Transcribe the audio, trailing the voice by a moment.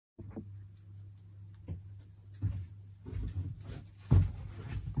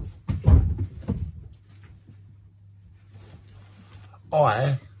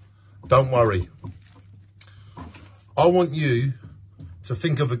I don't worry. I want you to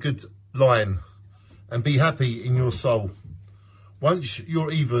think of a good line and be happy in your soul. Once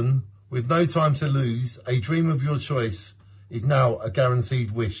you're even, with no time to lose, a dream of your choice is now a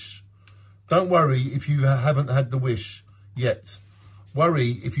guaranteed wish. Don't worry if you haven't had the wish yet.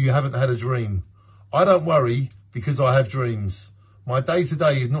 Worry if you haven't had a dream. I don't worry because I have dreams. My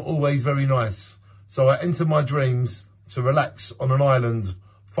day-to-day is not always very nice, so I enter my dreams to relax on an island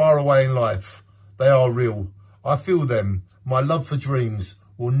far away in life. They are real. I feel them. My love for dreams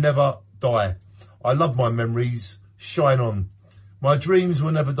will never die. I love my memories. Shine on. My dreams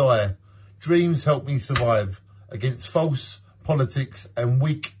will never die. Dreams help me survive against false politics and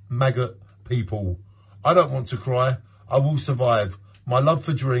weak maggot people. I don't want to cry. I will survive. My love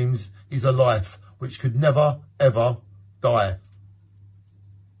for dreams is a life which could never, ever die.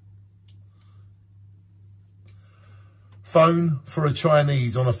 Phone for a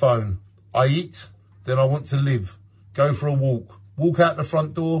Chinese on a phone. I eat, then I want to live. Go for a walk. Walk out the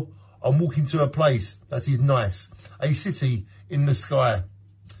front door. I'm walking to a place that is nice. A city in the sky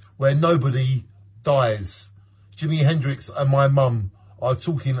where nobody dies. Jimi Hendrix and my mum are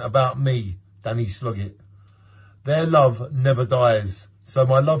talking about me, Danny Sloggett. Their love never dies. So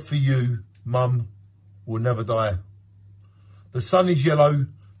my love for you, mum, will never die. The sun is yellow,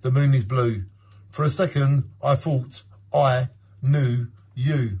 the moon is blue. For a second, I thought I knew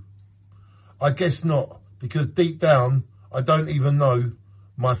you. I guess not, because deep down, I don't even know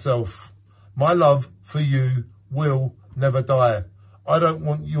myself. My love for you will never die. I don't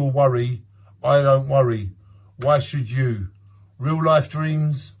want your worry. I don't worry. Why should you? Real life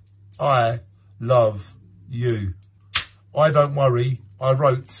dreams. I love you. I don't worry. I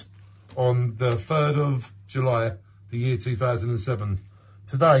wrote on the 3rd of July, the year 2007.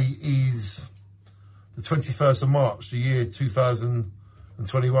 Today is the 21st of March, the year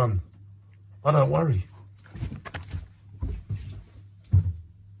 2021. I don't worry.